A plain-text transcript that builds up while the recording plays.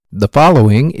The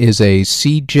following is a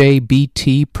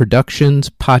CJBT Productions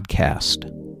podcast.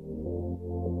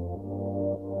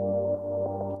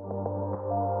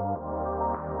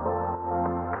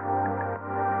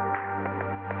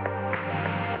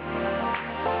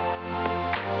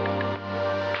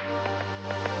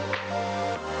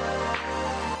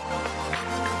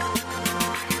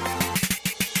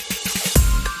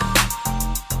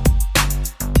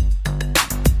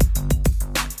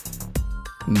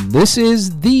 This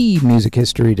is the Music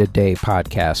History Today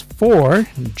podcast for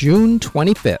June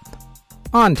 25th.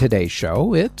 On today's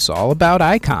show, it's all about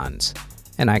icons.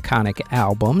 An iconic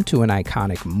album to an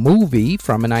iconic movie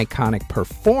from an iconic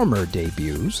performer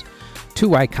debuts, two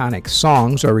iconic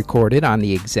songs are recorded on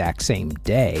the exact same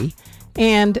day,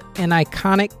 and an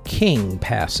iconic king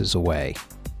passes away.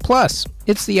 Plus,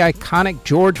 it's the iconic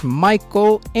George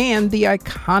Michael and the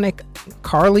iconic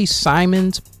Carly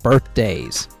Simon's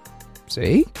birthdays.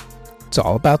 See? It's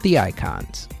all about the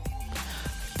icons.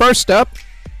 First up,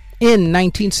 in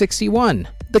 1961,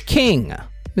 The King,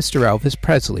 Mr. Elvis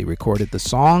Presley, recorded the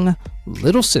song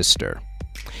Little Sister.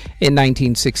 In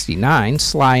 1969,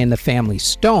 Sly and the Family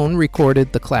Stone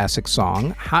recorded the classic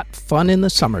song Hot Fun in the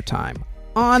Summertime.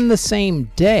 On the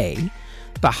same day,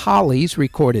 the Hollies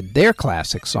recorded their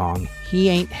classic song He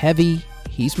Ain't Heavy,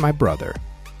 He's My Brother.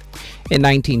 In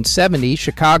 1970,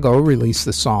 Chicago released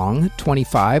the song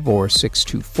 25 or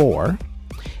 624.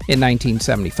 In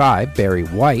 1975, Barry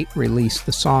White released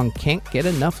the song Can't Get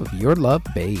Enough of Your Love,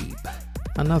 Babe,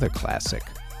 another classic.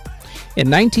 In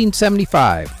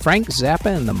 1975, Frank Zappa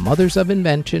and the Mothers of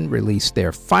Invention released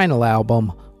their final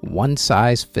album, One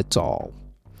Size Fits All.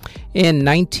 In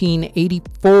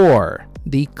 1984,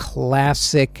 the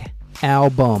classic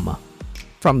album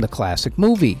from the classic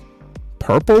movie,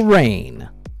 Purple Rain,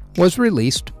 was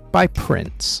released by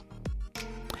Prince.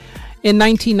 In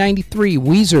 1993,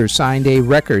 Weezer signed a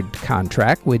record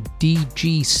contract with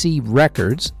DGC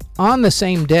Records. On the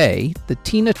same day, the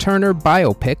Tina Turner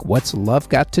biopic What's Love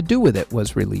Got to Do with It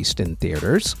was released in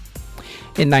theaters.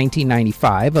 In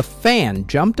 1995, a fan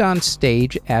jumped on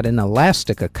stage at an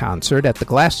Elastica concert at the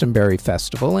Glastonbury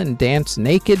Festival and danced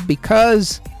naked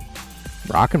because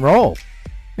rock and roll.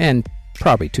 And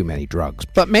probably too many drugs,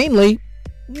 but mainly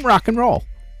rock and roll.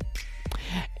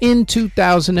 In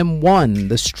 2001,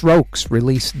 The Strokes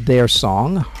released their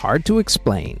song, Hard to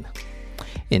Explain.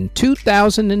 In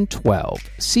 2012,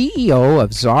 CEO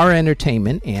of Czar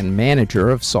Entertainment and manager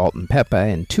of Salt and Pepper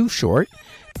and Too Short,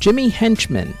 Jimmy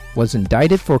Henchman, was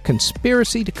indicted for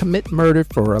conspiracy to commit murder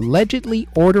for allegedly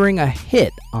ordering a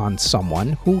hit on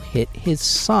someone who hit his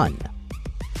son.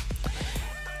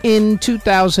 In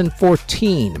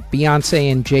 2014,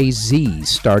 Beyoncé and Jay-Z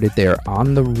started their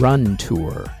On the Run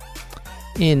tour.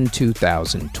 In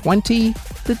 2020,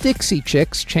 the Dixie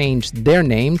Chicks changed their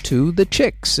name to The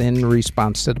Chicks in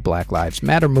response to the Black Lives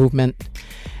Matter movement.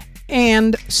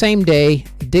 And same day,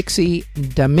 Dixie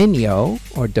D'Amelio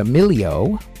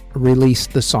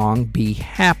released the song Be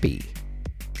Happy.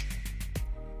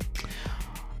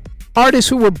 Artists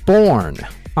who were born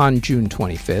on June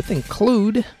 25th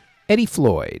include Eddie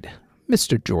Floyd,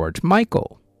 Mr. George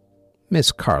Michael,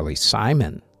 Miss Carly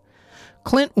Simon,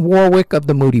 Clint Warwick of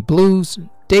the Moody Blues,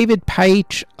 David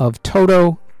Paich of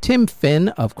Toto, Tim Finn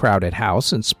of Crowded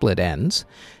House and Split Enz,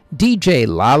 DJ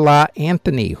Lala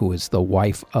Anthony, who is the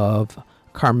wife of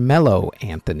Carmelo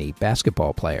Anthony,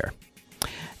 basketball player,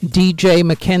 DJ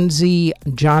Mackenzie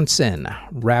Johnson,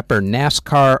 rapper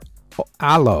NASCAR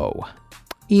Aloe,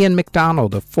 Ian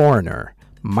McDonald of Foreigner,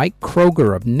 Mike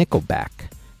Kroger of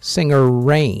Nickelback, singer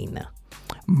Rain,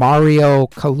 Mario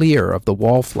Collier of the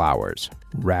Wallflowers,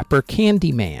 rapper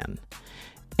Candyman,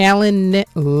 Alan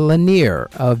Lanier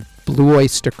of Blue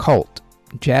Oyster Cult,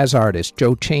 jazz artist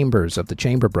Joe Chambers of the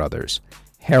Chamber Brothers,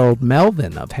 Harold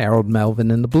Melvin of Harold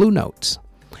Melvin and the Blue Notes,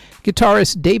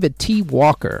 guitarist David T.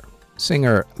 Walker,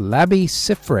 singer Labi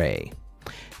Siffre,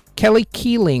 Kelly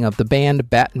Keeling of the band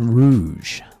Baton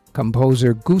Rouge,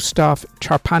 composer Gustave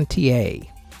Charpentier,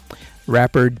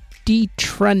 rapper Di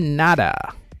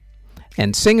Trinata,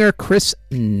 and singer Chris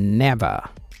Nava.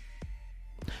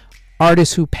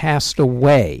 Artists who passed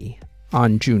away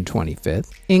on June 25th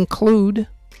include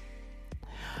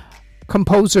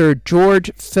composer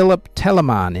George Philip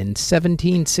Telemann in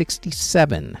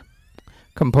 1767,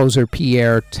 composer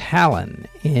Pierre Talon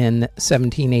in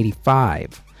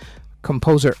 1785,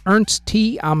 composer Ernst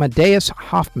T. Amadeus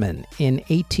Hoffmann in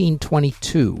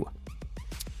 1822,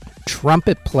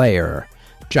 trumpet player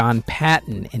John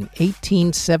Patton in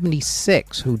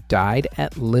 1876, who died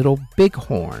at Little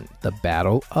Bighorn, the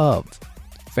Battle of,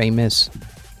 famous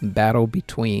battle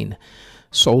between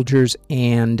soldiers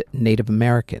and Native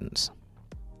Americans.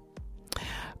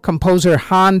 Composer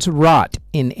Hans Rott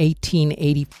in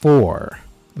 1884.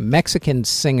 Mexican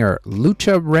singer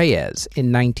Lucha Reyes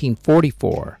in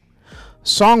 1944.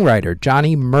 Songwriter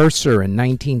Johnny Mercer in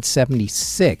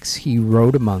 1976. He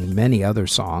wrote, among many other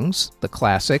songs, the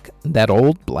classic That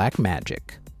Old Black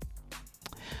Magic.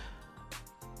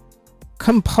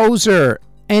 Composer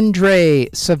Andrei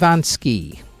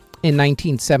Savansky in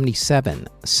 1977.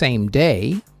 Same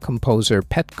day, composer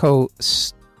Petko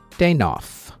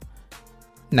Stanov.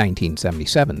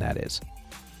 1977, that is.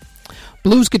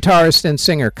 Blues guitarist and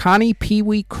singer Connie Pee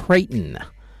Wee Creighton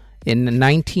in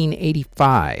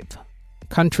 1985.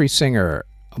 Country singer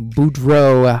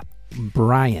Boudreaux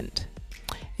Bryant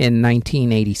in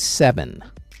 1987.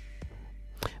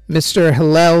 Mr.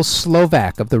 Hillel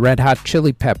Slovak of the Red Hot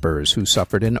Chili Peppers, who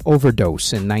suffered an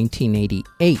overdose in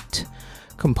 1988.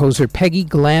 Composer Peggy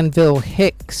Glanville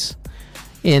Hicks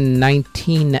in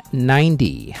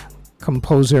 1990.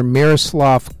 Composer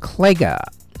Miroslav Klega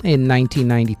in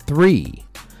 1993.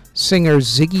 Singer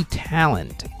Ziggy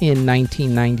Talent in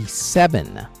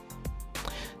 1997.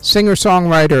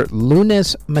 Singer-songwriter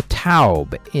Lunis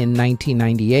Mataub in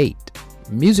 1998.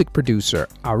 Music producer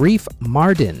Arif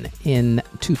Mardin in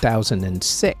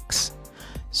 2006.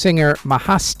 Singer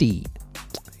Mahasti,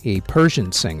 a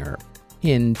Persian singer,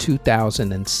 in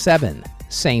 2007.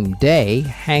 Same day,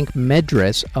 Hank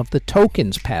Medress of the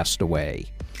Tokens passed away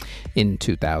in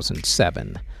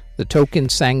 2007. The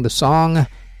Tokens sang the song,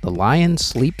 "The Lion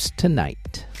Sleeps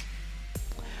Tonight."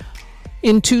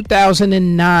 In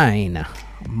 2009,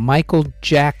 Michael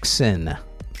Jackson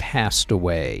passed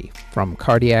away from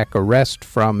cardiac arrest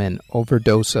from an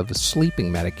overdose of a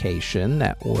sleeping medication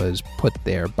that was put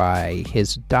there by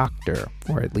his doctor,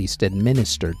 or at least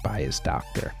administered by his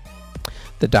doctor.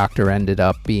 The doctor ended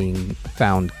up being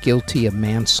found guilty of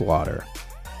manslaughter.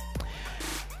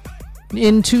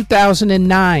 In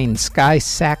 2009, Sky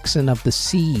Saxon of the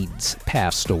Seeds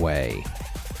passed away.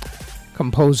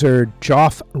 Composer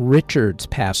Geoff Richards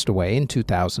passed away in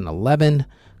 2011.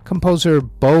 Composer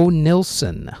Bo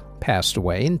Nilsson passed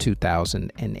away in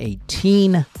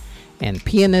 2018. And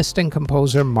pianist and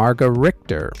composer Marga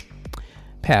Richter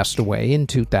passed away in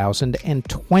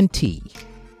 2020.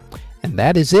 And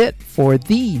that is it for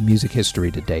the Music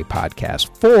History Today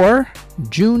podcast for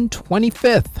June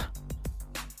 25th.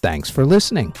 Thanks for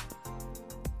listening.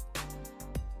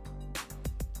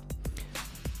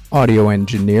 Audio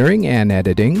engineering and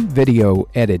editing, video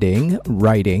editing,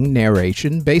 writing,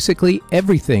 narration, basically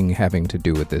everything having to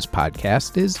do with this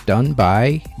podcast is done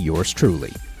by yours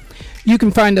truly. You can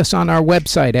find us on our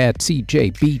website at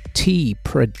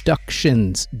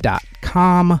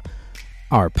cjbtproductions.com.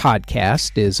 Our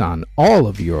podcast is on all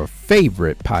of your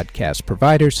favorite podcast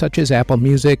providers such as Apple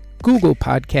Music, Google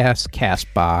Podcasts,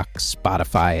 CastBox,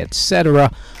 Spotify, etc.,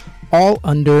 all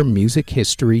under Music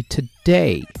History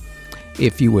Today.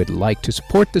 If you would like to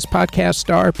support this podcast,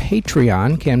 our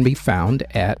Patreon can be found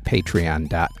at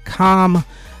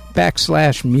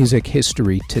patreon.com/Music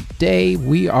History Today.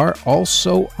 We are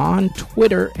also on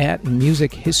Twitter at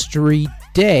Music History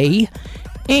Day,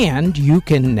 and you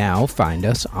can now find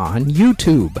us on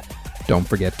YouTube. Don't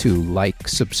forget to like,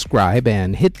 subscribe,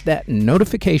 and hit that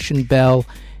notification bell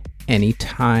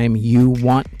anytime you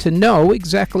want to know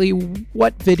exactly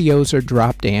what videos are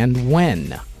dropped and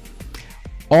when.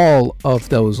 All of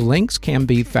those links can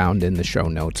be found in the show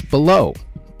notes below.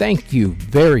 Thank you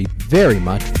very, very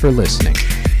much for listening.